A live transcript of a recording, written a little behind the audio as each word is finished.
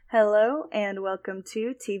Hello, and welcome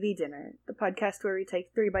to TV Dinner, the podcast where we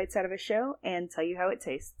take 3 bites out of a show and tell you how it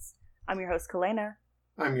tastes. I'm your host, Kalena.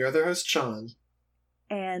 I'm your other host, Sean.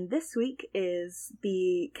 And this week is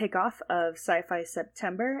the kickoff of Sci-Fi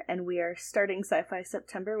September, and we are starting Sci-Fi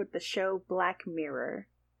September with the show Black Mirror.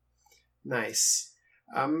 Nice.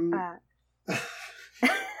 Now,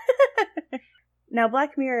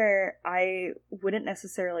 Black Mirror, I wouldn't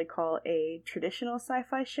necessarily call a traditional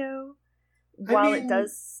sci-fi show. While it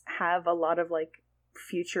does have a lot of,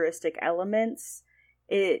 futuristic elements,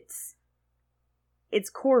 its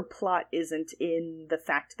core plot isn't in the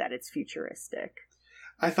fact that it's futuristic.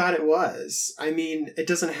 I thought it was. It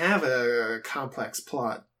doesn't have a complex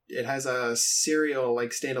plot. It has a serial,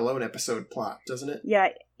 standalone episode plot, doesn't it? Yeah,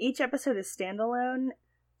 each episode is standalone.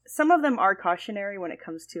 Some of them are cautionary when it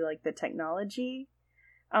comes to, the technology.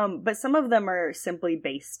 But some of them are simply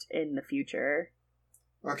based in the future.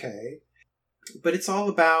 Okay. But it's all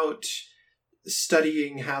about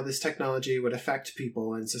studying how this technology would affect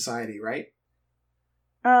people in society, right?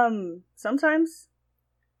 Sometimes.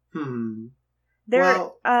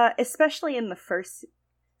 Especially in the first...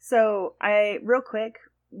 So, real quick,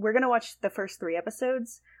 we're gonna watch the first 3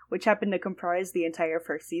 episodes, which happen to comprise the entire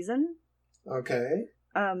first season. Okay.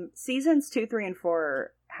 Seasons 2, 3, and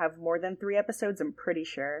 4 have more than 3 episodes, I'm pretty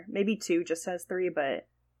sure. Maybe 2 just has 3, but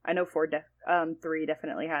I know 3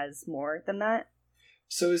 definitely has more than that.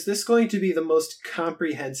 So is this going to be the most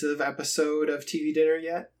comprehensive episode of TV Dinner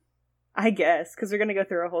yet? I guess, because we're going to go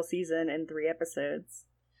through a whole season in 3 episodes.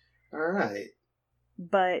 Alright.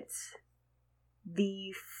 But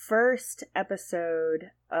the first episode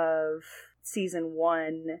of season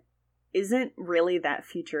 1 isn't really that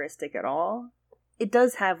futuristic at all. It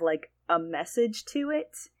does have, a message to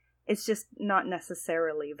it. It's just not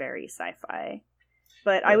necessarily very sci-fi.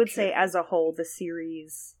 But I would say, as a whole, the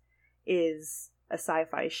series is a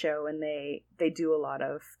sci-fi show, and they do a lot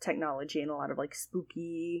of technology and a lot of,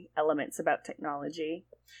 spooky elements about technology.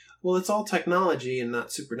 Well, it's all technology and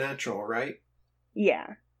not supernatural, right?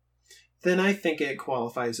 Yeah. Then I think it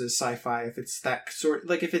qualifies as sci-fi if it's that sort...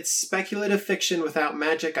 if it's speculative fiction without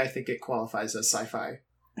magic, I think it qualifies as sci-fi.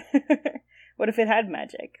 What if it had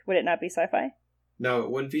magic? Would it not be sci-fi? No, it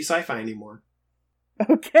wouldn't be sci-fi anymore.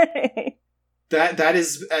 Okay. That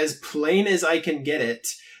is as plain as I can get it.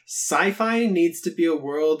 Sci-fi needs to be a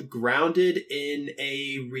world grounded in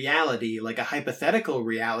a reality, like a hypothetical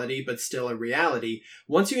reality, but still a reality.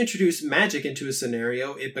 Once you introduce magic into a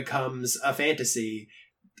scenario, it becomes a fantasy.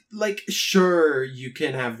 Sure, you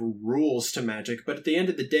can have rules to magic, but at the end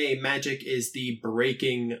of the day, magic is the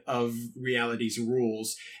breaking of reality's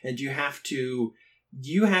rules, and you have to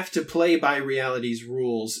play by reality's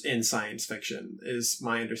rules in science fiction, is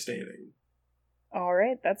my understanding.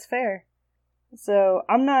 Alright, that's fair. So,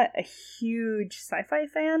 I'm not a huge sci-fi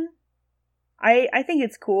fan. I think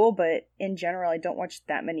it's cool, but in general, I don't watch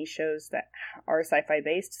that many shows that are sci-fi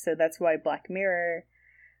based, so that's why Black Mirror,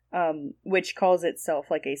 which calls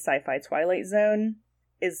itself a sci-fi Twilight Zone,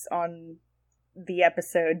 is on the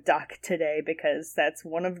episode doc today, because that's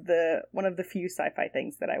one of the few sci-fi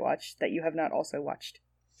things that I watched that you have not also watched.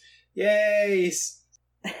 Yay!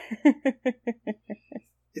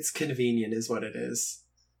 It's convenient is what it is.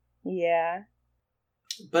 Yeah.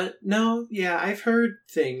 But no, yeah, I've heard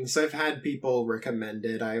things. I've had people recommend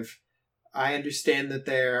it. I understand that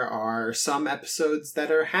there are some episodes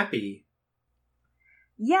that are happy.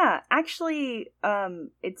 Yeah, actually,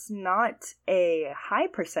 it's not a high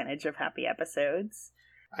percentage of happy episodes.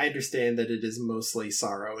 I understand that it is mostly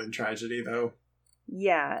sorrow and tragedy, though.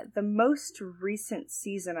 Yeah, the most recent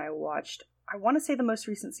season I watched, I want to say the most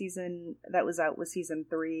recent season that was out was season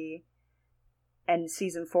 3, and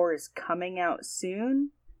season 4 is coming out soon.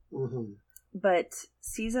 Mm-hmm. But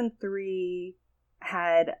season 3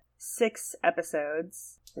 had 6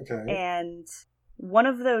 episodes. Okay. And one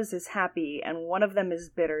of those is happy, and one of them is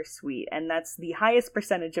bittersweet, and that's the highest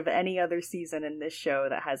percentage of any other season in this show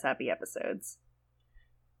that has happy episodes.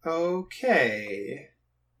 Okay.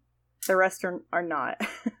 The rest are not.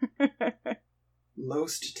 Low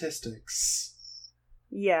statistics.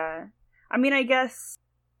 Yeah. I guess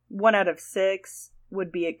 1 out of 6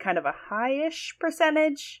 would be a kind of a high-ish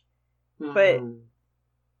percentage, but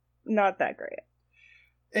not that great.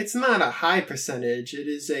 It's not a high percentage.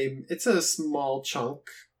 It's a small chunk.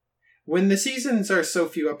 When the seasons are so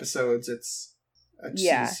few episodes, it's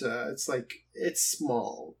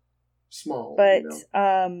small. Small. But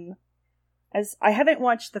as I haven't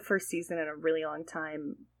watched the first season in a really long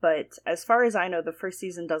time, but as far as I know, the first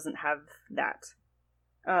season doesn't have that.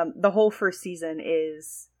 The whole first season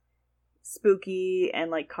is spooky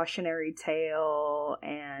and cautionary tale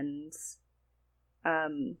and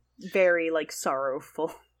very, like,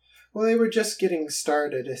 sorrowful. Well, they were just getting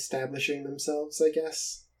started establishing themselves, I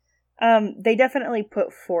guess. They definitely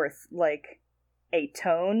put forth, like, a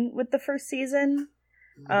tone with the first season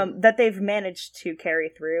that they've managed to carry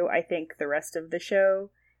through, I think, the rest of the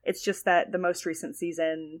show. It's just that the most recent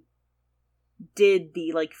season did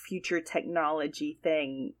the, like, future technology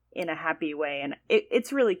thing in a happy way, and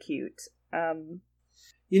it's really cute.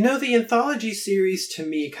 You know, the anthology series to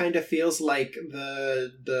me kind of feels like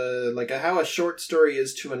how a short story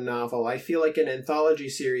is to a novel. I feel like an anthology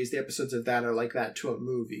series, the episodes of that are like that to a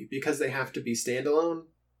movie because they have to be standalone.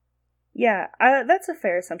 Yeah, that's a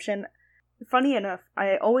fair assumption. Funny enough,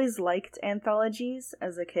 I always liked anthologies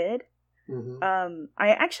as a kid. Mm-hmm. I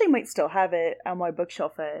actually might still have it on my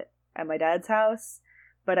bookshelf at my dad's house,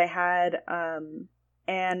 but I had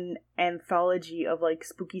an anthology of, like,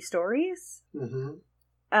 spooky stories. Mm-hmm.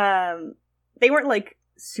 They weren't, like,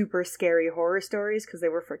 super scary horror stories because they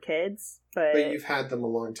were for kids, but you've had them a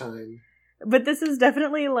long time. But this is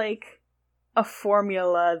definitely, like, a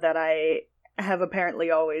formula that I have apparently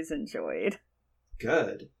always enjoyed.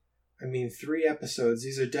 Good. I mean, 3 episodes,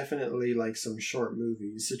 these are definitely, like, some short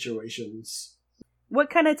movie situations. What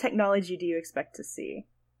kind of technology do you expect to see?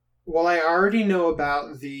 Well, I already know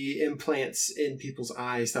about the implants in people's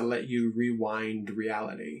eyes that let you rewind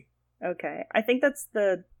reality. Okay. I think that's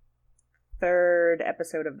the 3rd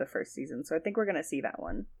episode of the first season, so I think we're going to see that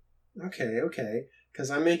one. Okay. Because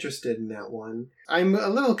I'm interested in that one. I'm a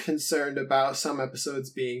little concerned about some episodes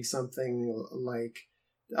being something like,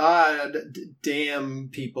 damn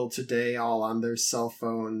people today all on their cell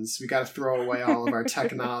phones. We gotta throw away all of our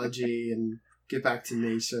technology and get back to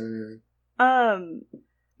nature.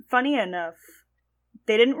 Funny enough,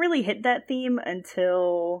 they didn't really hit that theme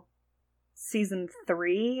until season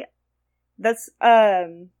 3. That's,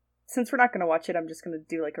 since we're not gonna watch it, I'm just gonna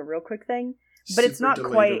do, like, a real quick thing. But it's not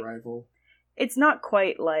quite... Arrival. It's not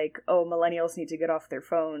quite like, oh, millennials need to get off their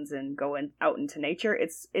phones and go out into nature.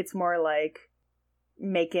 It's more like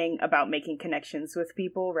making connections with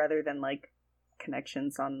people rather than, like,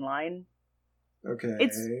 connections online. Okay.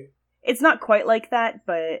 It's not quite like that,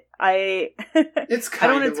 but it's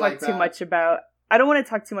kind I don't want to like talk too much about. I don't want to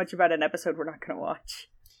talk too much about an episode we're not going to watch.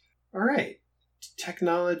 All right,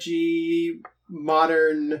 technology,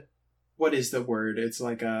 modern. What is the word? It's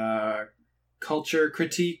like a culture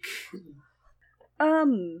critique.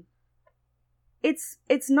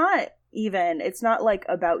 It's not like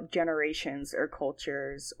about generations or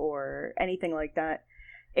cultures or anything like that.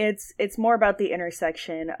 It's more about the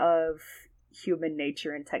intersection of human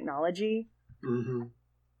nature and technology. Mm-hmm.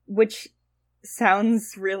 Which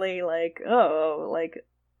sounds really like, oh, like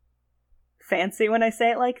fancy when I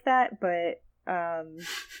say it like that, but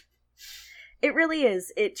it really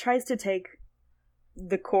is. It tries to take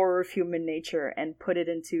the core of human nature and put it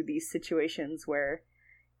into these situations where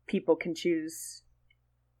people can just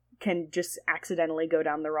accidentally go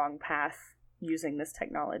down the wrong path using this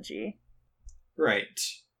technology. Right.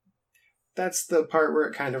 That's the part where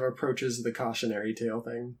it kind of approaches the cautionary tale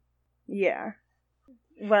thing. Yeah.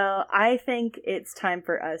 Well, I think it's time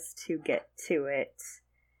for us to get to it.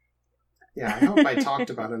 Yeah, I hope I talked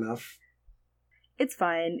about enough. It's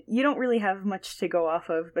fine. You don't really have much to go off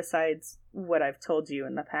of besides what I've told you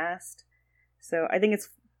in the past. So I think it's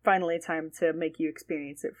finally time to make you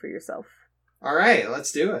experience it for yourself. All right,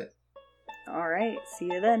 let's do it. All right, see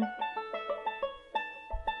you then.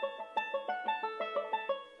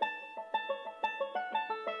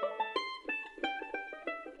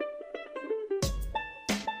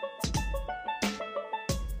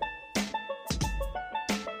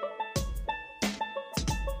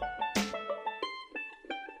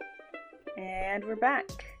 And we're back.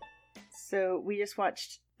 So we just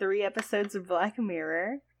watched 3 episodes of Black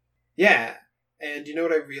Mirror. Yeah, and you know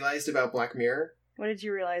what I realized about Black Mirror? What did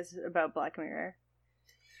you realize about Black Mirror?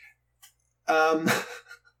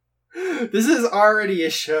 This is already a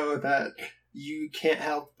show that you can't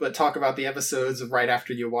help but talk about the episodes right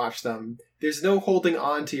after you watch them. There's no holding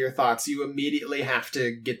on to your thoughts. You immediately have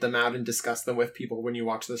to get them out and discuss them with people when you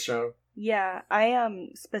watch the show. Yeah, I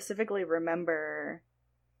specifically remember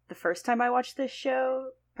the first time I watched this show,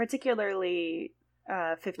 particularly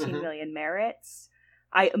 15 Million Merits.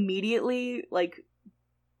 I immediately, like,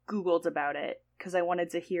 Googled about it because I wanted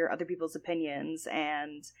to hear other people's opinions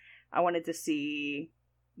and I wanted to see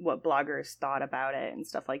what bloggers thought about it and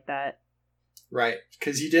stuff like that. Right,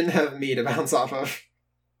 because you didn't have me to bounce off of.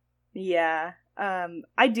 Yeah,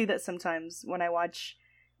 I do that sometimes when I watch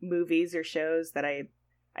movies or shows that I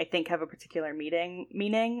think have a particular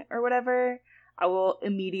meaning or whatever. I will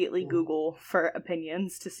immediately Google for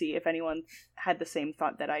opinions to see if anyone had the same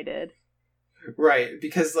thought that I did. Right,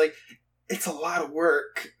 because like it's a lot of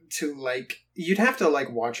work to like you'd have to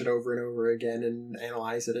like watch it over and over again and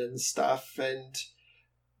analyze it and stuff, and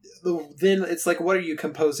then it's like, what are you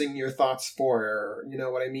composing your thoughts for? You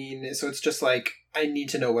know what I mean? So it's just like I need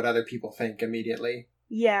to know what other people think immediately.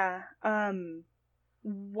 Yeah.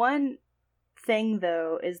 One thing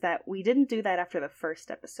though is that we didn't do that after the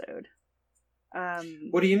first episode.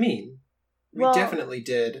 What do you mean? We definitely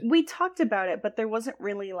did. We talked about it, but there wasn't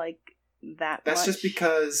really like that That's much. just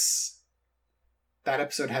because that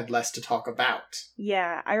episode had less to talk about.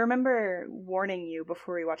 Yeah, I remember warning you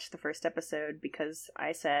before we watched the first episode because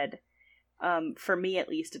I said, for me at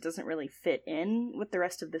least, it doesn't really fit in with the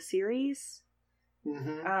rest of the series.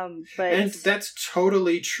 Mm-hmm. But and that's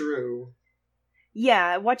totally true.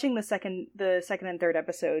 Yeah, watching the second and third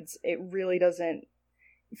episodes, it really doesn't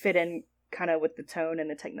fit in kind of with the tone and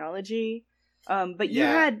the technology. But you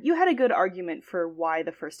had a good argument for why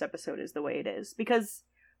the first episode is the way it is, because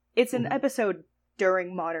it's an episode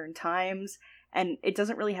during modern times, and it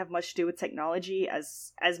doesn't really have much to do with technology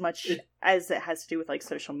as much as it has to do with like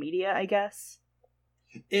social media, I guess.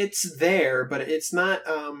 It's there, but it's not.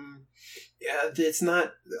 It's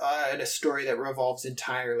not a story that revolves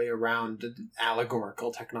entirely around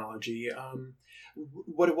allegorical technology.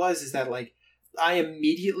 What it was is that like I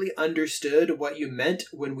immediately understood what you meant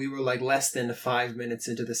when we were like less than 5 minutes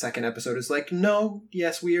into the second episode. It's like, no,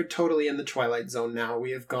 yes, we are totally in the Twilight Zone now.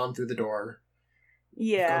 We have gone through the door.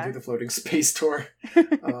 Yeah. We've gone through the floating space door.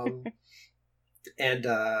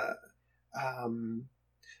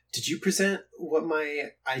 Did you present what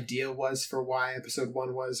my idea was for why episode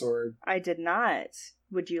 1 was, or? I did not.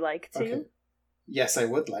 Would you like to? Okay. Yes, I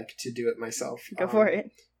would like to do it myself. Go for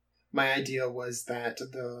it. My idea was that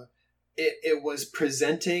it was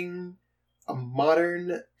presenting a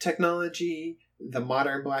modern technology, the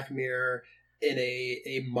modern Black Mirror, in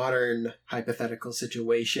a modern hypothetical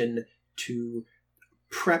situation to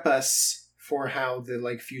prep us for how the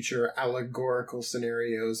like future allegorical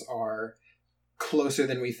scenarios are closer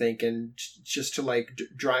than we think, and just to like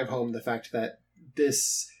drive home the fact that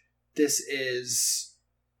this is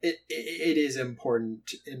it is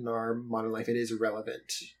important in our modern life. It is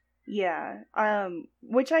relevant. Yeah,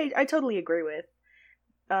 which I totally agree with.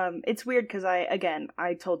 It's weird because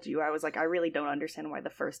I told you, I was like, I really don't understand why the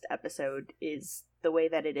first episode is the way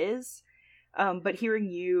that it is. But hearing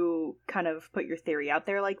you kind of put your theory out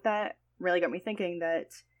there like that really got me thinking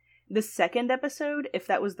that the second episode, if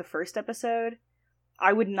that was the first episode,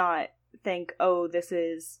 I would not think, oh, this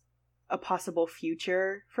is a possible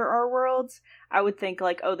future for our worlds. I would think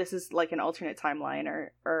like, oh, this is like an alternate timeline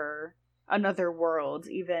or another world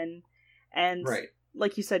even. And right.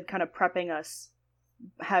 Like you said, kind of prepping us,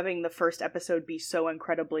 having the first episode be so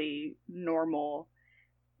incredibly normal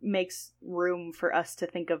makes room for us to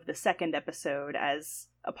think of the second episode as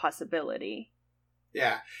a possibility.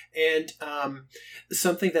 Yeah. And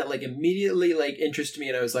something that like immediately like interested me,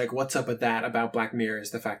 and I was like, what's up with that about Black Mirror,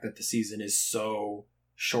 is the fact that the season is so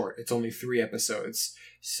short. It's only 3 episodes.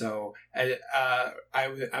 So I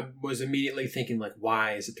was immediately thinking like,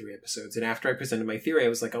 why is it 3 episodes? And after I presented my theory, I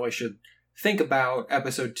was like, oh, I should think about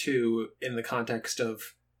episode 2 in the context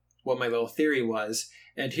of what my little theory was.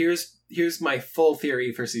 And here's my full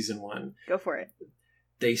theory for season 1. Go for it.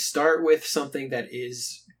 They start with something that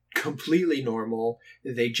is completely normal.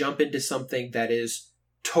 They jump into something that is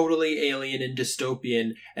totally alien and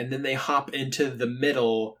dystopian, and then they hop into the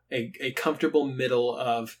middle, a comfortable middle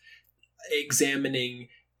of examining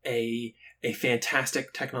a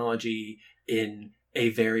fantastic technology in a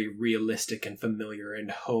very realistic and familiar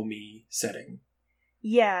and homey setting.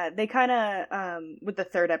 Yeah, they kind of, with the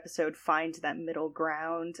third episode, find that middle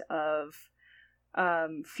ground of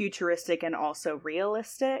futuristic and also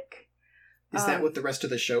realistic. Is that what the rest of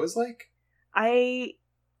the show is like?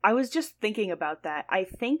 I was just thinking about that. I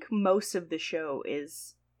think most of the show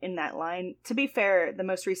is in that line. To be fair, the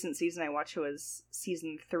most recent season I watched was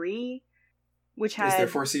season 3, which had... Is there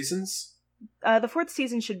 4 seasons? The 4th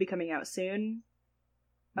season should be coming out soon.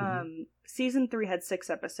 Mm-hmm. Season 3 had 6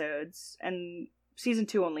 episodes, and season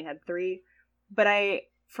 2 only had 3. But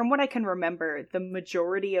from what I can remember, the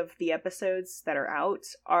majority of the episodes that are out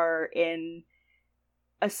are in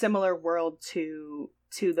a similar world to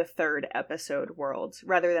the 3rd episode world,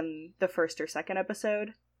 rather than the 1st or 2nd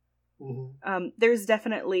episode. Mm-hmm. There's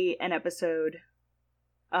definitely an episode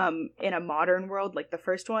in a modern world, like the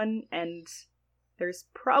first one, and there's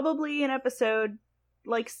probably an episode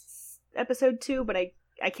like episode 2, but I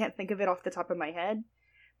can't think of it off the top of my head.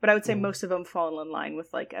 But I would say most of them fall in line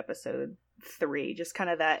with like episode 3, just kind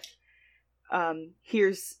of that,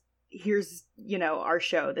 here's our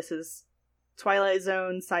show. This is Twilight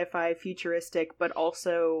Zone, sci-fi, futuristic, but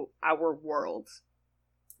also our world.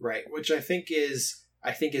 Right, which I think is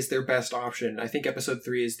their best option. I think episode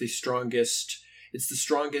 3 is the strongest. It's the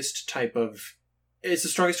strongest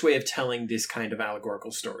way of telling this kind of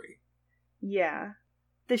allegorical story. Yeah.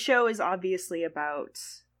 The show is obviously about,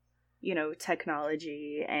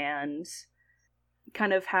 technology and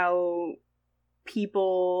kind of how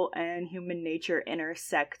people and human nature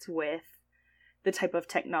intersect with the type of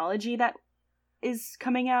technology that is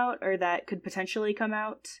coming out or that could potentially come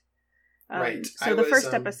out. Right. So the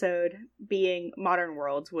first episode, being Modern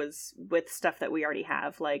Worlds, was with stuff that we already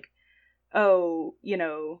have, like,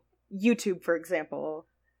 YouTube, for example.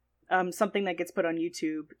 Something that gets put on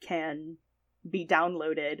YouTube can be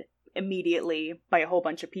downloaded immediately by a whole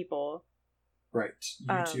bunch of people. Right.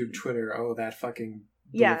 YouTube, Twitter, that fucking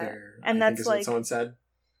there. And that's what someone said.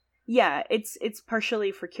 Yeah, it's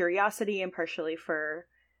partially for curiosity and partially for,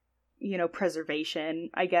 preservation,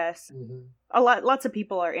 I guess. Mm-hmm. Lots of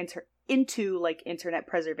people are into like internet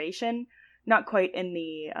preservation, not quite in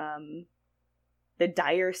the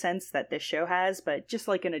dire sense that this show has, but just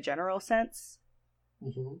like in a general sense.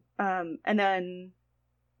 Mm-hmm. And then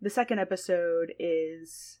the second episode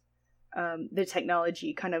is the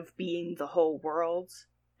technology kind of being the whole world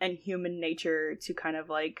and human nature to kind of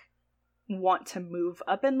like want to move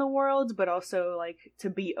up in the world, but also like to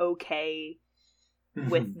be okay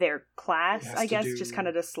with their class, I guess, just kind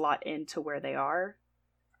of to slot into where they are.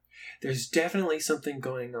 There's definitely something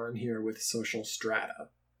going on here with social strata.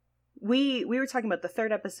 We were talking about the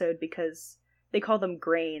third episode because they call them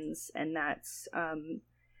grains, and that's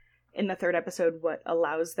in the third episode what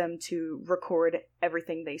allows them to record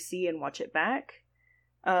everything they see and watch it back.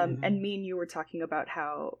 And me and you were talking about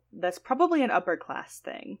how that's probably an upper class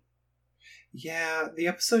thing. Yeah, the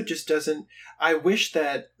episode just doesn't... I wish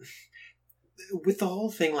that... With the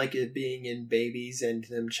whole thing, like it being in babies and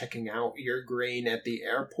them checking out your grain at the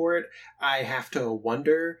airport, I have to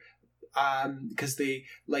wonder, because they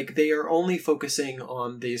are only focusing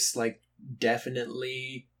on this, like,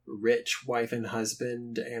 definitely rich wife and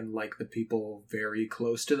husband and, like, the people very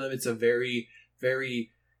close to them. It's a very,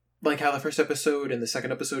 very... Like how the first episode and the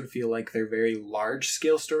second episode feel like they're very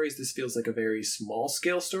large-scale stories, this feels like a very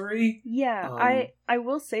small-scale story. Yeah, I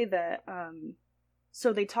will say that...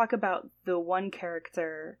 So they talk about the one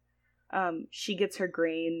character, she gets her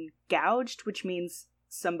grain gouged, which means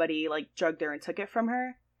somebody, like, drugged her and took it from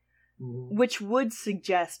her, which would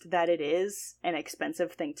suggest that it is an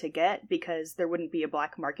expensive thing to get, because there wouldn't be a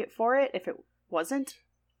black market for it if it wasn't.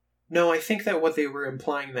 No, I think that what they were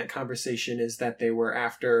implying in that conversation is that they were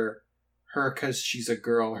after her because she's a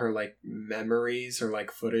girl, her, like, memories or, like,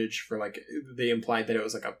 footage for, like, they implied that it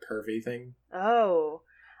was, like, a pervy thing. Oh,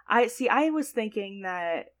 I was thinking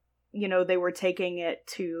that, they were taking it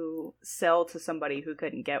to sell to somebody who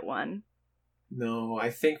couldn't get one. No, I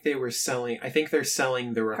think they're selling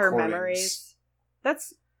the recordings. Her memories.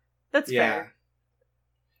 That's fair.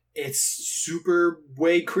 It's super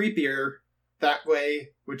way creepier that way,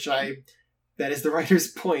 that is the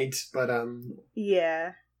writer's point, but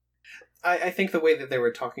yeah. I think the way that they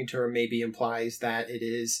were talking to her maybe implies that it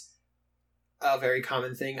is a very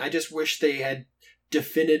common thing. I just wish they had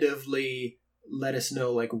definitively let us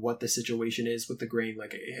know, like, what the situation is with the grain,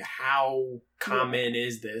 like, how common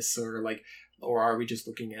is this, or are we just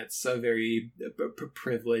looking at a very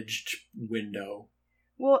privileged window?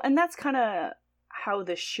 Well, and that's kind of how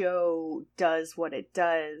the show does what it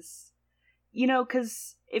does,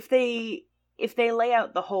 because if they lay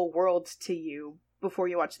out the whole world to you before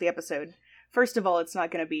you watch the episode, first of all, it's not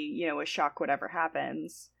going to be, a shock whatever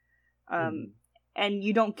happens, and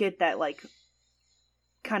you don't get that, like,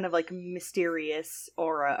 kind of like mysterious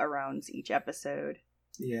aura around each episode.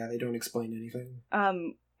 Yeah, they don't explain anything.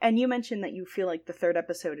 And you mentioned that you feel like the third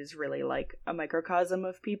episode is really like a microcosm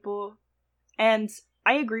of people. And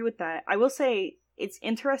I agree with that. I will say it's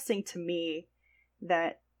interesting to me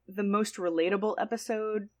that the most relatable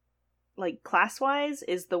episode, like class-wise,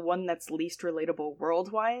 is the one that's least relatable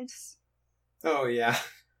world-wise. Oh, yeah.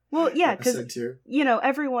 Well, yeah, because,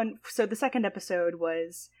 everyone... So the second episode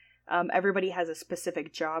was... everybody has a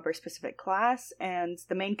specific job or specific class, and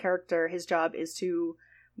the main character, his job is to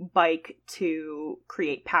bike to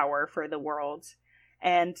create power for the world.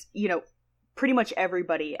 And, pretty much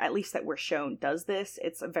everybody, at least that we're shown, does this.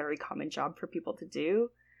 It's a very common job for people to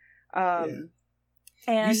do. And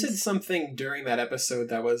you said something during that episode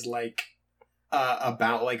that was, like,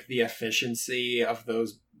 about, like, the efficiency of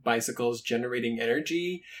those bicycles generating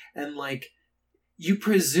energy, and, like, you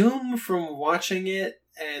presume from watching it,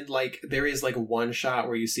 and, like, there is, like, one shot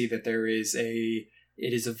where you see that there is a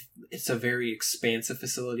it's a very expansive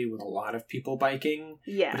facility with a lot of people biking.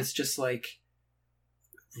 Yeah. But it's just like,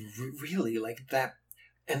 really, like that.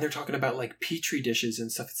 And they're talking about like petri dishes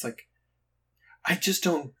and stuff. It's like, I just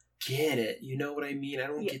don't get it. You know what I mean? I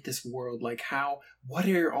don't get this world. Like, what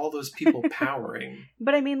are all those people powering?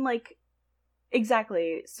 But I mean, like,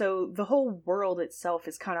 exactly. So the whole world itself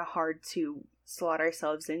is kind of hard to slot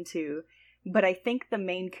ourselves into. But I think the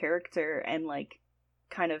main character and, like,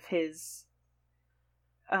 kind of his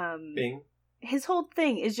his whole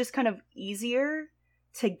thing is just kind of easier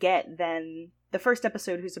to get than the first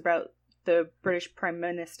episode, who's about the British Prime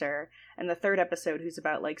Minister, and the third episode, who's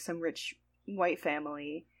about, like, some rich white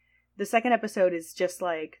family. The second episode is just,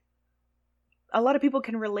 like, a lot of people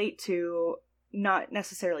can relate to not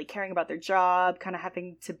necessarily caring about their job, kind of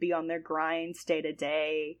having to be on their grinds day to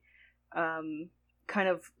day, kind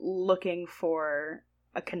of looking for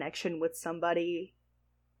a connection with somebody.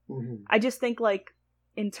 Mm-hmm. I just think, like,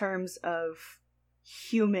 in terms of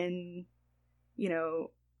human, you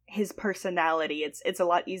know, his personality, it's a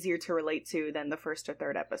lot easier to relate to than the first or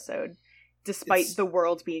third episode, despite the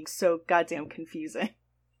world being so goddamn confusing.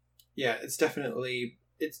 Yeah, it's definitely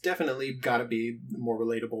got to be more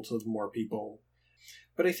relatable to more people.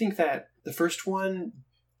 But I think that the first one,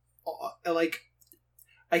 like,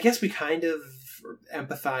 I guess we kind of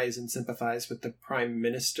empathize and sympathize with the Prime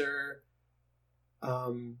Minister.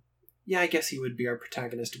 Yeah, I guess he would be our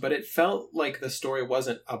protagonist, but it felt like the story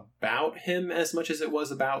wasn't about him as much as it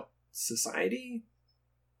was about society.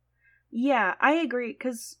 Yeah, I agree,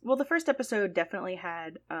 because, well, the first episode definitely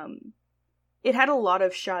had, it had a lot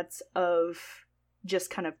of shots of just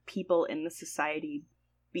kind of people in the society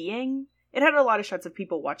being. It had a lot of shots of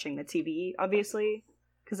people watching the TV, obviously,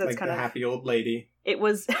 because that's like kind the of happy old lady. It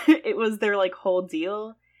was it was their, like, whole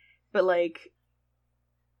deal, but, like,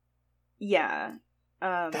 yeah.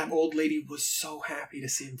 That old lady was so happy to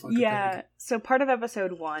see him fuck a pig. So part of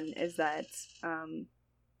episode 1 is that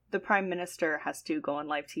the Prime Minister has to go on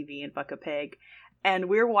live TV and fuck a pig. And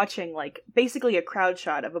we're watching, like, basically a crowd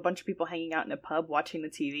shot of a bunch of people hanging out in a pub watching the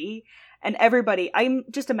TV. And everybody, I'm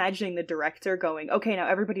just imagining the director going, okay, now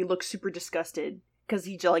everybody looks super disgusted because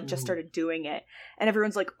he, like, just started doing it. And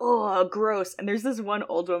everyone's like, oh, gross. And there's this one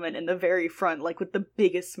old woman in the very front, like, with the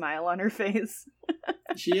biggest smile on her face.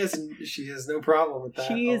 She has no problem with that.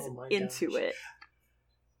 She is into it.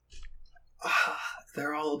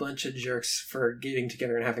 They're all a bunch of jerks for getting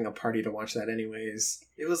together and having a party to watch that anyways.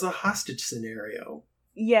 It was a hostage scenario.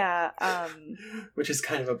 Yeah. Which is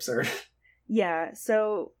kind of absurd. Yeah,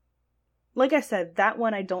 so, like I said, that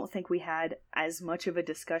one I don't think we had as much of a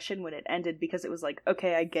discussion when it ended, because it was like,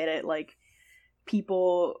 okay, I get it, like,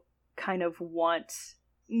 people kind of want,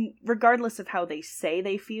 regardless of how they say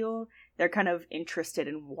they feel, they're kind of interested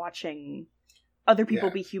in watching other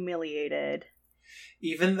people be humiliated.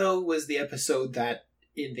 Even though it was the episode that,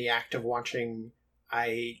 in the act of watching,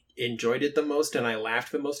 I enjoyed it the most and I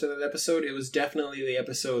laughed the most in that episode, it was definitely the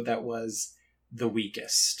episode that was the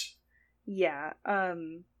weakest. Yeah.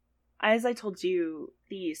 As I told you,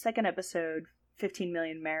 the second episode, 15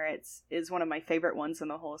 Million Merits, is one of my favorite ones in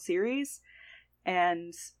the whole series.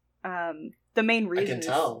 And the main reason I can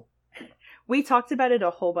tell. We talked about it a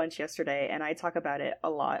whole bunch yesterday, and I talk about it a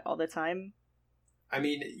lot all the time. I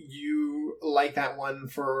mean, you like that one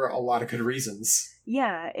for a lot of good reasons.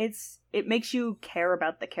 Yeah, it makes you care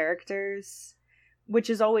about the characters, which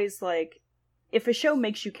is always, like, if a show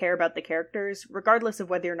makes you care about the characters, regardless of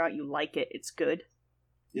whether or not you like it, it's good.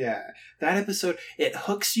 Yeah, that episode, it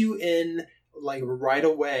hooks you in, like, right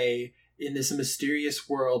away in this mysterious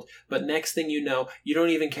world, but next thing you know, you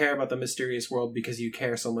don't even care about the mysterious world because you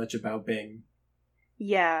care so much about Bing.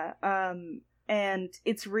 Yeah, and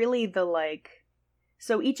it's really the, like,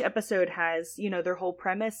 so each episode has, you know, their whole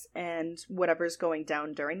premise and whatever's going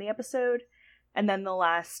down during the episode, and then the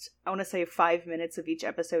last, I want to say 5 minutes of each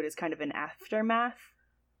episode is kind of an aftermath.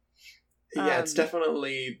 Yeah, it's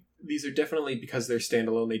definitely, these are definitely, because they're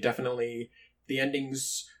standalone, the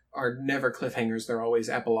endings are never cliffhangers, they're always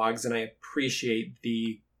epilogues, and I appreciate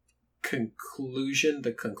the conclusion,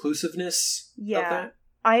 the conclusiveness of that.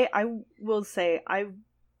 I will say, I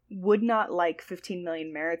would not like 15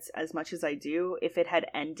 Million Merits as much as I do if it had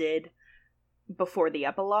ended before the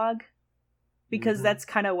epilogue, because that's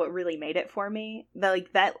kind of what really made it for me.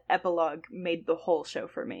 That epilogue made the whole show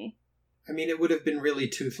for me. I mean, it would have been really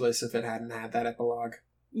toothless if it hadn't had that epilogue.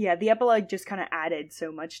 Yeah, the epilogue just kind of added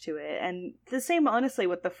so much to it. And the same, honestly,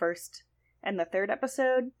 with the first and the third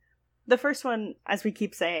episode. The first one, as we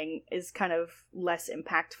keep saying, is kind of less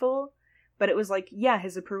impactful, but it was like, yeah,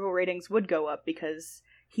 his approval ratings would go up because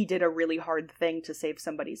he did a really hard thing to save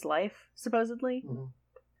somebody's life, supposedly.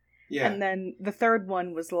 Yeah. And then the third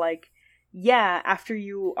one was like, yeah, after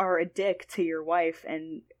you are a dick to your wife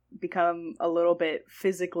and become a little bit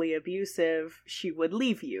physically abusive, she would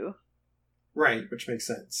leave you. Right, which makes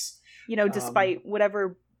sense. You know, despite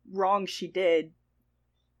whatever wrong she did,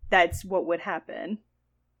 that's what would happen.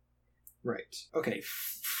 Right. Okay,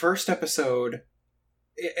 first episode,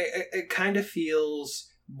 it kind of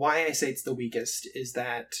feels, why I say it's the weakest is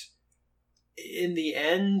that in the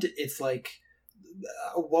end, it's like,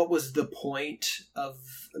 what was the point of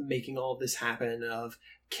making all this happen, of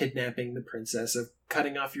kidnapping the princess, of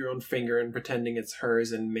cutting off your own finger and pretending it's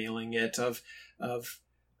hers and mailing it, of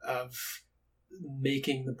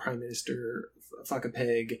making the prime minister fuck a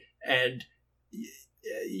pig, and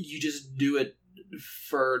you just do it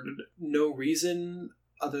for no reason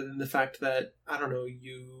other than the fact that, I don't know,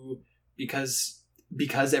 because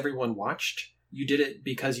everyone watched, you did it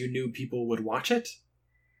because you knew people would watch it.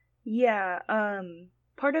 Yeah,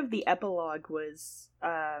 part of the epilogue was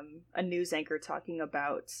a news anchor talking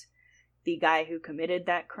about the guy who committed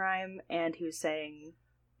that crime, and he was saying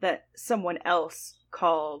that someone else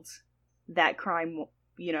called that crime,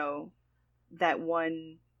 you know, that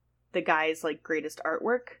one, the guy's like greatest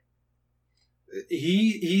artwork.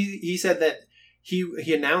 He said that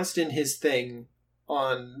he announced in his thing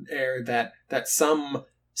on air that some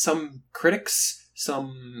critics,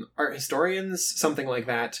 some art historians, something like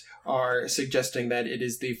that, are suggesting that it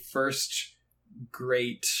is the first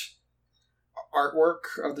great artwork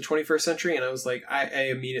of the 21st century, and I was like, I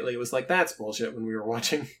immediately was like, that's bullshit when we were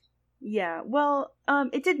watching. Yeah, well,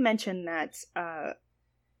 it did mention that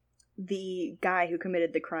the guy who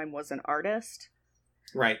committed the crime was an artist.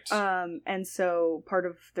 Right. And so part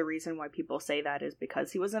of the reason why people say that is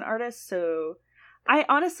because he was an artist. So I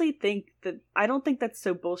honestly think that, I don't think that's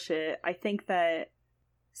so bullshit. I think that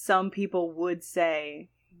some people would say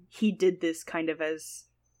he did this kind of as,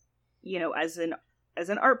 you know, as an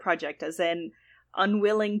art project, as an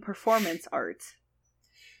unwilling performance art.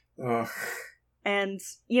 Ugh. And,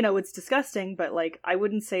 you know, it's disgusting, but, like, I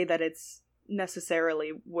wouldn't say that it's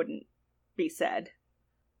necessarily wouldn't be said.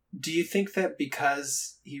 Do you think that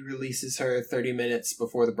because he releases her 30 minutes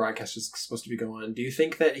before the broadcast is supposed to be going on, do you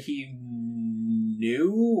think that he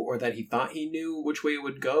knew, or that he thought he knew which way it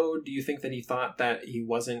would go? Do you think that he thought that he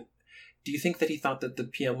wasn't... Do you think that he thought that the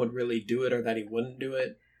PM would really do it, or that he wouldn't do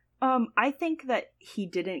it? I think that he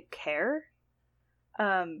didn't care.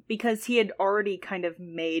 Because he had already kind of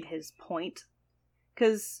made his point.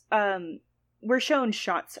 Because, we're shown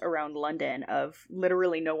shots around London of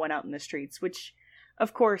literally no one out in the streets, which,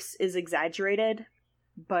 of course, is exaggerated.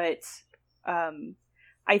 But,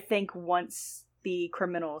 I think once the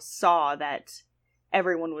criminals saw that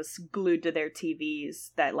everyone was glued to their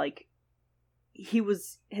TVs, that, like,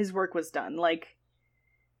 his work was done. Like,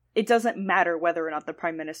 it doesn't matter whether or not the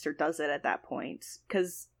Prime Minister does it at that point,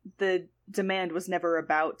 because the demand was never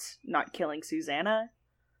about not killing Susanna.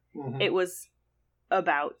 Mm-hmm. It was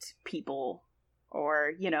about people,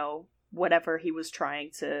 or, you know, whatever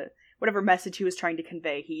message he was trying to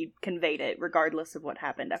convey, he conveyed it, regardless of what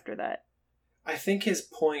happened after that. I think his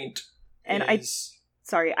point and is...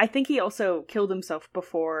 I think he also killed himself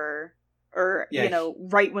before, or, yeah, you know,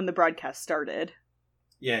 right when the broadcast started.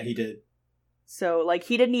 Yeah, he did. So, like,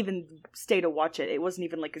 he didn't even stay to watch it. It wasn't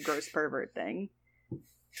even, like, a gross pervert thing.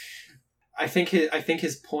 I think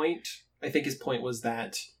his point was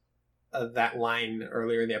that that line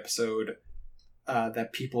earlier in the episode,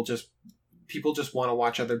 that people just want to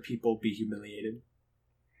watch other people be humiliated.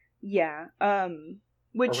 Yeah.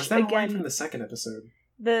 Which, or was that again, a line from the second episode?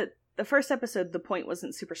 The first episode, the point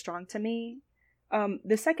wasn't super strong to me.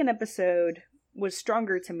 The second episode was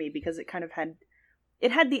stronger to me because it kind of had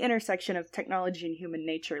the intersection of technology and human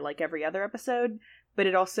nature like every other episode, but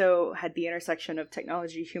it also had the intersection of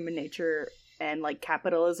technology, human nature, and, like,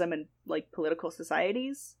 capitalism and, like, political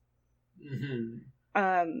societies.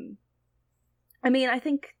 Mm-hmm. I mean, I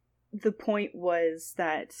think the point was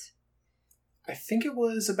that... I think it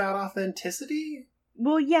was about authenticity?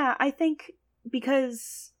 Well, yeah, I think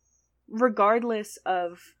because regardless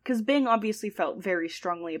of... Because Bing obviously felt very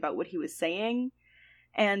strongly about what he was saying,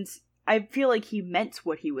 and I feel like he meant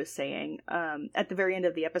what he was saying. At the very end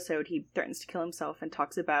of the episode, he threatens to kill himself and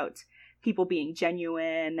talks about people being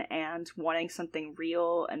genuine and wanting something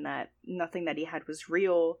real, and that nothing that he had was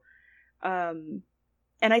real. And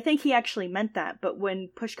I think he actually meant that, but when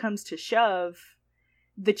push comes to shove,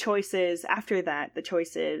 the choice is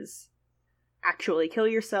actually kill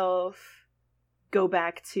yourself, go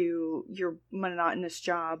back to your monotonous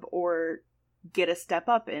job, or get a step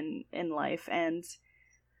up in life. And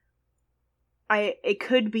it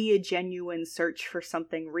could be a genuine search for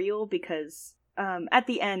something real, because at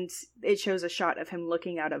the end, it shows a shot of him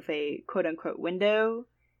looking out of a quote-unquote window,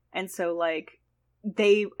 and so, like,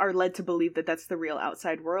 they are led to believe that that's the real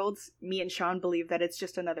outside world. Me and Sean believe that it's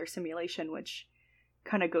just another simulation, which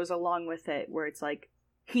kind of goes along with it, where it's like,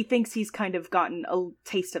 he thinks he's kind of gotten a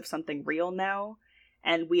taste of something real now,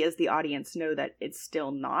 and we as the audience know that it's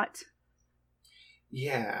still not.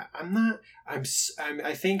 Yeah,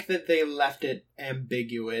 I think that they left it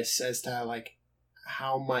ambiguous as to, like,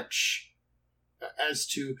 how much, as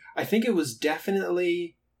to, I think it was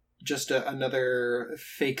definitely just another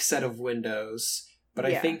fake set of windows, but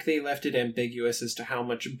I think they left it ambiguous as to how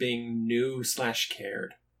much Bing knew /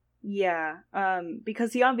 cared. Yeah,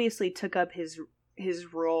 because he obviously took up his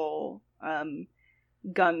role,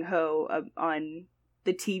 gung-ho, on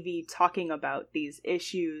the TV, talking about these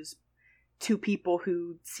issues to people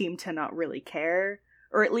who seem to not really care,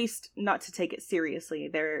 or at least not to take it seriously.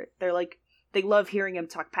 They're like, they love hearing him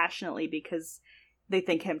talk passionately because they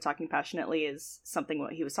think him talking passionately is something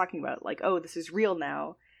what he was talking about. Like, oh, this is real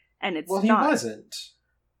now, and it's not. Well, he wasn't.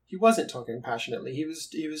 He wasn't talking passionately. He was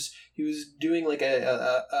doing like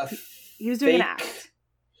he was doing an act.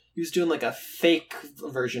 He was doing like a fake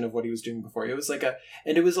version of what he was doing before. It was like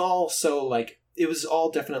and it was all so like, it was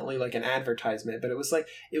all definitely like an advertisement, but it was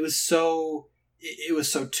so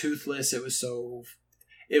toothless.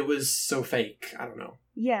 It was so fake. I don't know.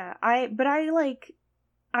 Yeah, I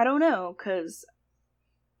don't know, because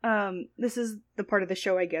this is the part of the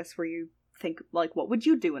show, I guess, where you think, like, what would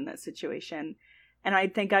you do in that situation? And I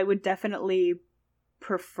think I would definitely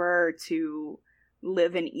prefer to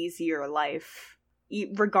live an easier life,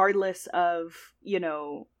 regardless of, you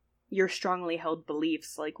know, your strongly held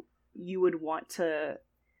beliefs. Like, you would want to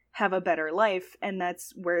have a better life, and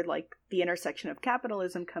that's where, like, the intersection of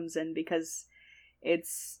capitalism comes in, because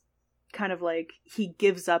it's kind of like he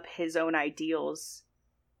gives up his own ideals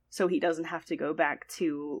so he doesn't have to go back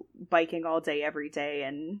to biking all day every day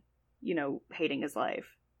and, you know, hating his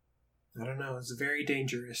life. I don't know. It's very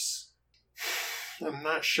dangerous. I'm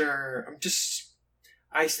not sure.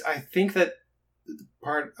 I think that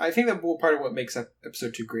part of what makes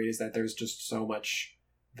episode 2 great is that there's just so much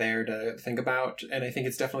there to think about, and I think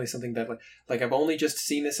it's definitely something that like I've only just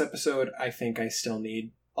seen this episode. I think I still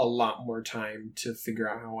need a lot more time to figure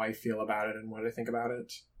out how I feel about it and what I think about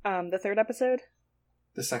it. The third episode?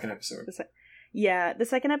 The second episode. The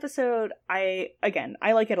second episode, I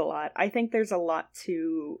like it a lot. I think there's a lot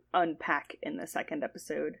to unpack in the second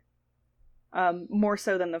episode. More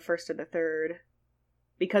so than the first or the third.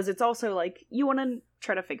 Because it's also like, you want to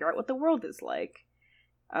try to figure out what the world is like.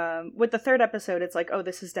 With the third episode, it's like, oh,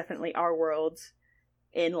 this is definitely our world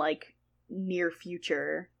in, like, near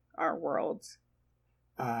future, our world.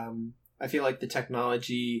 I feel like the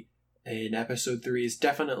technology in episode 3 is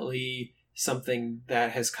definitely something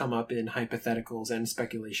that has come up in hypotheticals and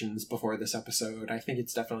speculations before this episode. I think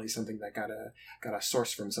it's definitely something that got a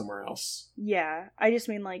source from somewhere else. Yeah, I just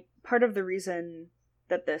mean, like, part of the reason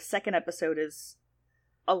that the second episode is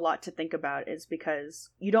a lot to think about is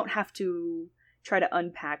because you don't have to try to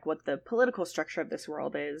unpack what the political structure of this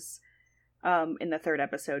world is in the third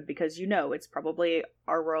episode, because, you know, it's probably,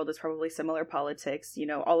 our world is probably similar politics. You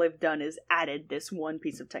know, all they've done is added this one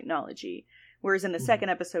piece of technology. Whereas in the second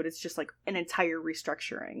episode, it's just like an entire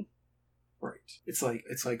restructuring. Right. It's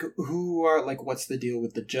like who are, like, what's the deal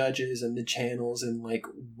with the judges and the channels, and like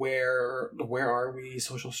where are we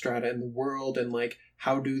social strata in the world, and like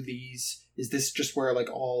how do these, is this just where like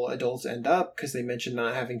all adults end up, because they mentioned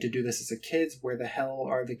not having to do this as a kids? Where the hell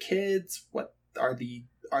are the kids? What are the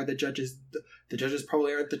judges? The judges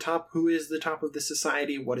probably aren't the top. Who is the top of the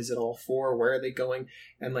society? What is it all for? Where are they going?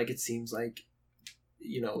 And like, it seems like,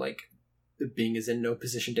 you know, like, Bing is in no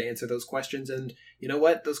position to answer those questions, and you know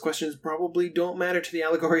what? Those questions probably don't matter to the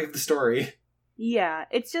allegory of the story. Yeah,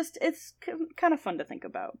 it's kind of fun to think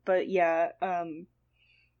about. But yeah,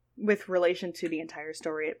 with relation to the entire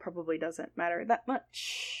story, it probably doesn't matter that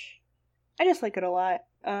much. I just like it a lot.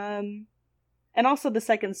 And also the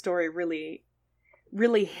second story really,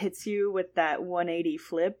 really hits you with that 180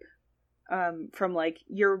 flip, from like,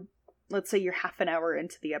 let's say you're half an hour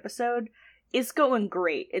into the episode. It's going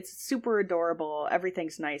great. It's super adorable.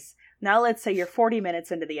 Everything's nice. Now let's say you're 40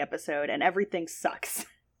 minutes into the episode and everything sucks.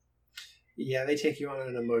 Yeah, they take you on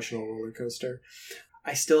an emotional roller coaster.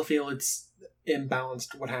 I still feel it's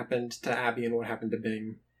imbalanced what happened to Abby and what happened to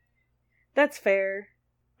Bing. That's fair.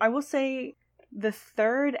 I will say the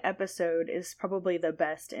third episode is probably the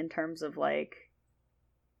best in terms of, like,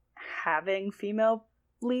 having female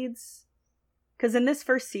leads. Because in this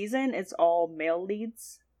first season, it's all male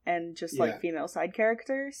leads and just, like, female side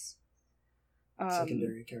characters.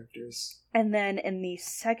 Secondary characters. And then in the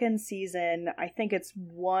second season, I think it's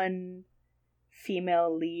one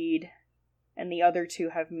female lead, and the other two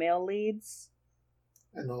have male leads.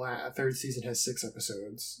 And the third season has 6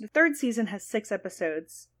 episodes. The third season has 6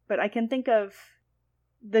 episodes, but I can think of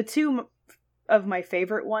the two of my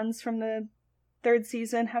favorite ones from the third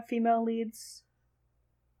season have female leads.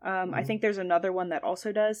 I think there's another one that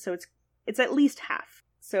also does, so it's at least half.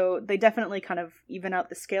 So they definitely kind of even out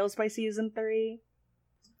the scales by season 3.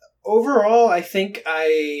 Overall, I think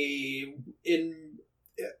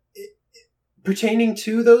pertaining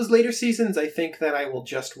to those later seasons, I think that I will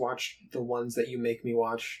just watch the ones that you make me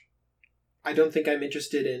watch. I don't think I'm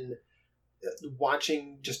interested in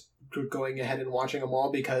just going ahead and watching them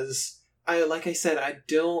all, because I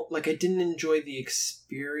didn't enjoy the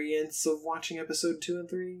experience of watching episode 2 and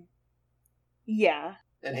 3. Yeah.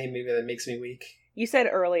 And hey, maybe that makes me weak. You said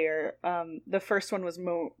earlier, the first one was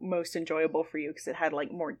most enjoyable for you because it had,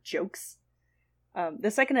 like, more jokes.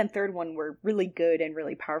 The second and third one were really good and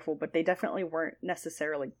really powerful, but they definitely weren't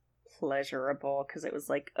necessarily pleasurable because it was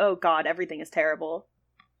like, oh god, everything is terrible.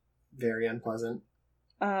 Very unpleasant.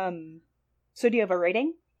 So do you have a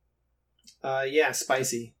rating? Yeah,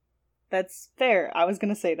 spicy. That's fair. I was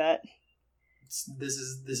gonna say that. This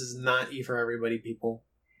is not E for everybody, people.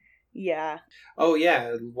 Yeah. Oh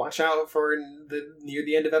yeah, watch out for near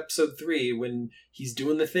the end of episode 3 when he's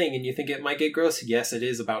doing the thing and you think it might get gross. Yes, it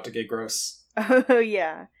is about to get gross. Oh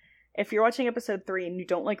yeah. If you're watching episode 3 and you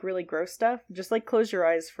don't like really gross stuff, just like close your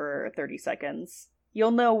eyes for 30 seconds.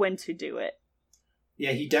 You'll know when to do it.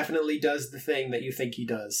 Yeah, he definitely does the thing that you think he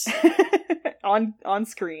does. on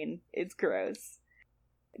screen. It's gross.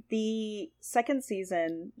 The second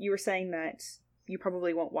season, you were saying that you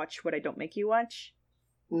probably won't watch What I Don't Make You Watch.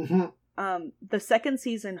 Mm-hmm. The second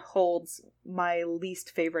season holds my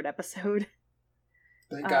least favorite episode.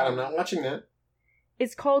 Thank God I'm not watching that.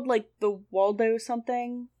 It's called, like, the Waldo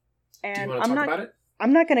something. And do you want to talk about it?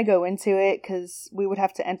 I'm not going to go into it, because we would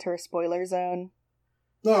have to enter a spoiler zone.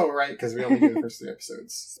 Oh, right, because we only do the first 3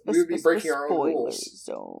 episodes. We would be breaking our own rules.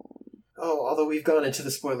 Zone. Oh, although we've gone into the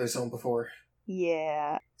spoiler zone before.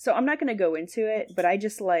 Yeah. So I'm not going to go into it, but I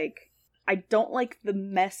just, like... I don't like the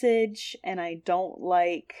message, and I don't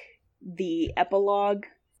like the epilogue.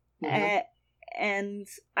 Mm-hmm. And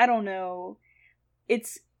I don't know.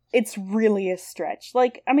 It's really a stretch.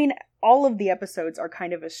 Like, I mean, all of the episodes are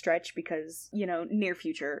kind of a stretch because, you know, near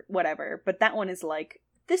future, whatever. But that one is like,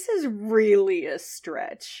 this is really a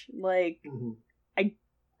stretch. Like, mm-hmm.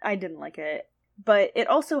 I didn't like it. But it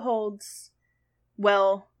also holds,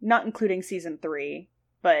 well, not including season 3,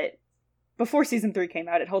 but before season 3 came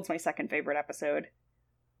out, it holds my second favorite episode.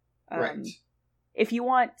 Right. If you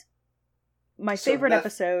want my favorite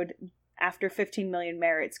episode after 15 Million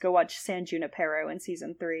Merits, go watch San Junipero in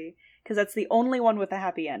season 3, because that's the only one with a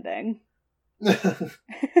happy ending.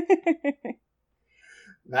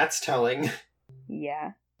 That's telling.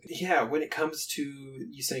 Yeah. Yeah, when it comes to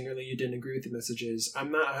you saying earlier you didn't agree with the messages, I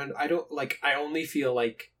only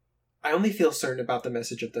feel certain about the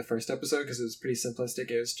message of the first episode because it was pretty simplistic.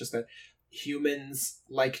 It was just that humans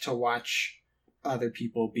like to watch other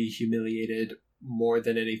people be humiliated more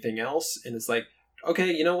than anything else. And it's like,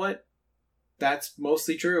 okay, you know what? That's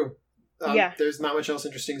mostly true. Yeah. There's not much else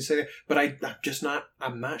interesting to say there. But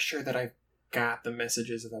I'm not sure that I've got the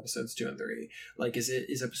messages of episodes 2 and 3. Like,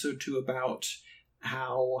 is episode 2 about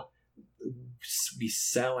how we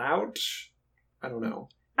sell out? I don't know.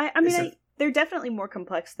 I mean, they're definitely more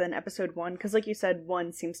complex than episode 1, because like you said,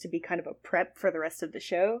 1 seems to be kind of a prep for the rest of the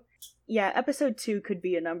show. Yeah, episode 2 could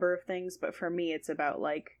be a number of things, but for me it's about,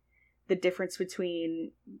 like, the difference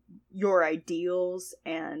between your ideals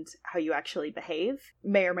and how you actually behave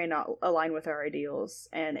may or may not align with our ideals,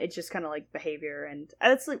 and it's just kind of like behavior, and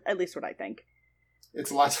that's at least what I think.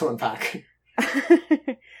 It's a lot to unpack.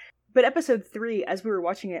 But episode 3, as we were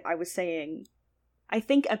watching it, I was saying, I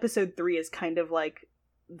think episode 3 is kind of like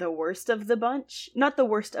the worst of the bunch. Not the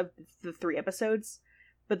worst of the 3 episodes,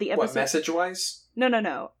 but the episode... What, message-wise?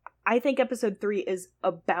 No. I think episode 3 is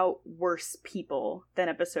about worse people than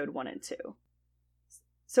episode 1 and 2.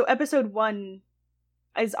 So episode 1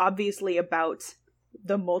 is obviously about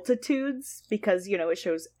the multitudes, because, you know, it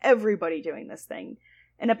shows everybody doing this thing.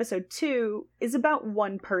 And episode 2 is about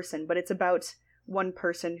one person, but it's about one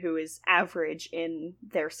person who is average in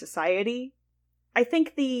their society. I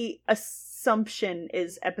think the assumption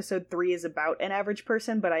is episode 3 is about an average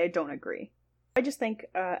person, but I don't agree. I just think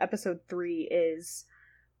episode 3 is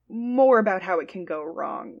more about how it can go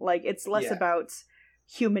wrong. Like, it's less about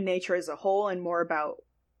human nature as a whole and more about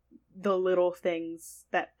the little things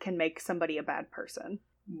that can make somebody a bad person.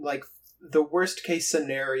 Like, the worst case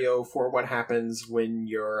scenario for what happens when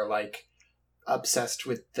you're, like, obsessed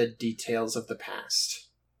with the details of the past.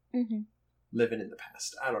 Mm-hmm. Living in the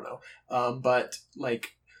past. I don't know. But,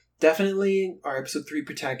 like, definitely our episode 3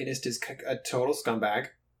 protagonist is a total scumbag.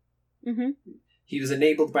 Mm-hmm. He was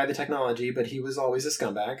enabled by the technology, but he was always a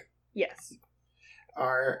scumbag. Yes.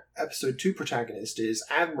 Our episode 2 protagonist is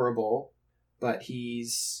admirable, but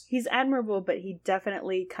he's admirable, but he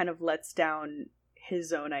definitely kind of lets down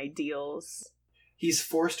his own ideals. He's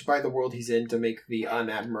forced by the world he's in to make the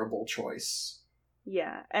unadmirable choice.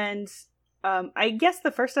 Yeah, and I guess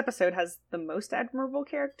the first episode has the most admirable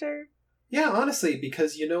character. Yeah, honestly,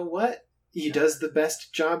 because you know what? He does the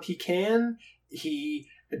best job he can. He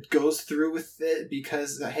goes through with it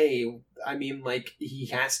because, hey, I mean, like, he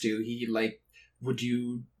has to. He, like, would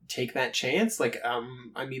you take that chance? Like,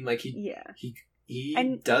 I mean, like, he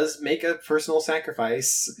does make a personal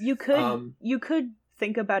sacrifice. You could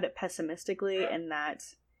think about it pessimistically in that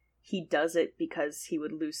he does it because he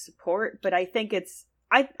would lose support, but I think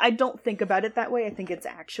I don't think about it that way. I think it's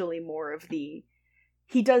actually more of he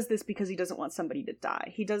does this because he doesn't want somebody to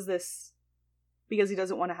die. He does this because he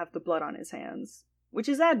doesn't want to have the blood on his hands, which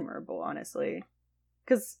is admirable, honestly.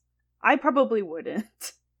 Because I probably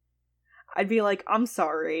wouldn't. I'd be like, I'm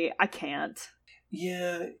sorry, I can't.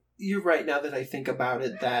 Yeah, you're right now that I think about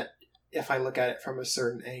it, that if I look at it from a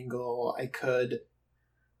certain angle, I could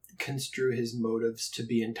construe his motives to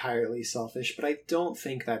be entirely selfish, but I don't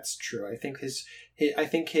think that's true. I think his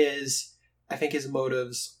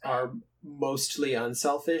motives are mostly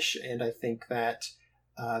unselfish, and I think that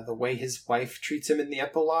the way his wife treats him in the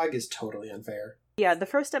epilogue is totally unfair. Yeah, the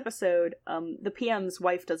first episode, the PM's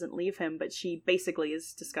wife doesn't leave him, but she basically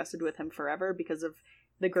is disgusted with him forever because of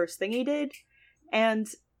the gross thing he did. And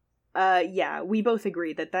yeah, we both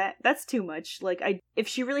agree that's too much. Like, if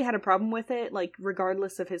she really had a problem with it, like,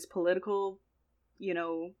 regardless of his political, you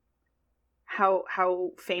know,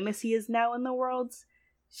 how famous he is now in the world,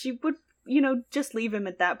 she would, you know, just leave him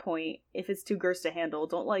at that point if it's too gross to handle.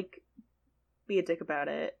 Don't, like, be a dick about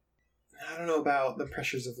it. I don't know about the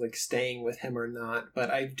pressures of, like, staying with him or not,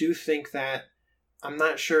 but I do think that I'm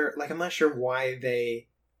not sure why they,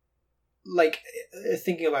 like,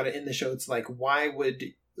 thinking about it in the show, it's like, why would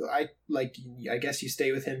I guess you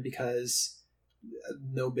stay with him because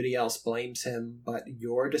nobody else blames him, but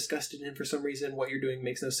you're disgusted in him for some reason. What you're doing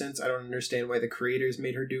makes no sense. I don't understand why the creators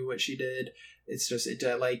made her do what she did. It's just,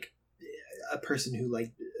 like, a person who,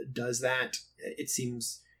 like, does that, it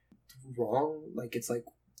seems wrong. Like, it's like,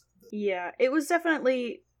 yeah, it was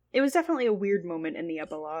definitely a weird moment in the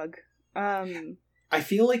epilogue. I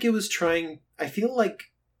feel like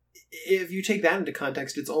if you take that into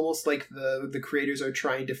context, it's almost like the creators are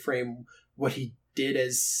trying to frame what he did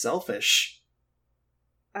as selfish.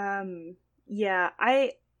 Yeah,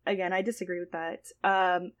 I disagree with that.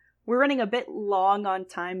 We're running a bit long on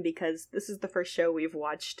time because this is the first show we've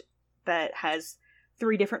watched that has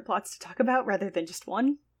 3 different plots to talk about rather than just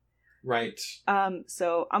one. Right.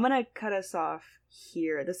 So I'm gonna cut us off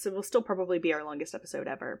here. This will still probably be our longest episode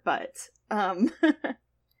ever, but I'm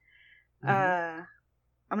gonna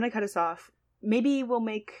cut us off. Maybe we'll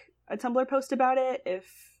make a Tumblr post about it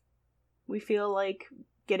if we feel like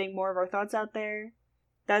getting more of our thoughts out there.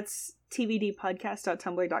 That's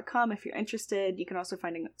tvdpodcast.tumblr.com if you're interested. You can also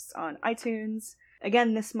find us on iTunes.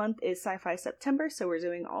 Again, this month is Sci-Fi September, so we're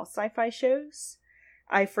doing all sci-fi shows.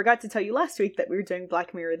 I forgot to tell you last week that we were doing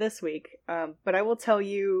Black Mirror this week, but I will tell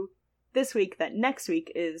you this week that next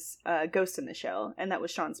week is Ghost in the Shell, and that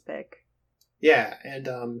was Sean's pick. Yeah,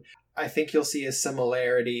 and I think you'll see a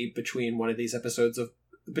similarity between one of these episodes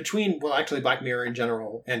actually Black Mirror in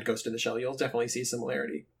general and Ghost in the Shell. You'll definitely see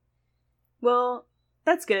similarity. Well,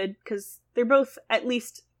 that's good, because they're both at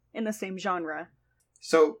least in the same genre.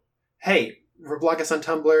 So, hey, reblog us on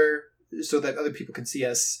Tumblr so that other people can see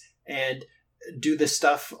us, and do the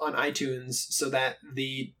stuff on iTunes so that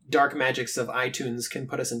the dark magics of iTunes can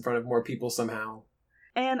put us in front of more people somehow.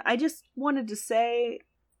 And I just wanted to say,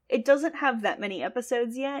 it doesn't have that many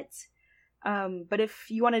episodes yet, but if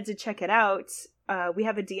you wanted to check it out, we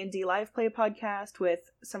have a D&D live play podcast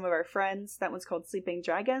with some of our friends. That one's called Sleeping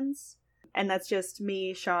Dragons, and that's just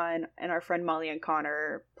me, Sean, and our friend Molly and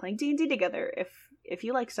Connor playing D&D together, if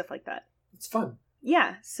you like stuff like that. It's fun.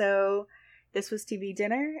 Yeah, so this was TV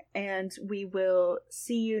Dinner, and we will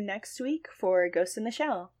see you next week for Ghost in the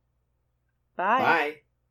Shell. Bye. Bye.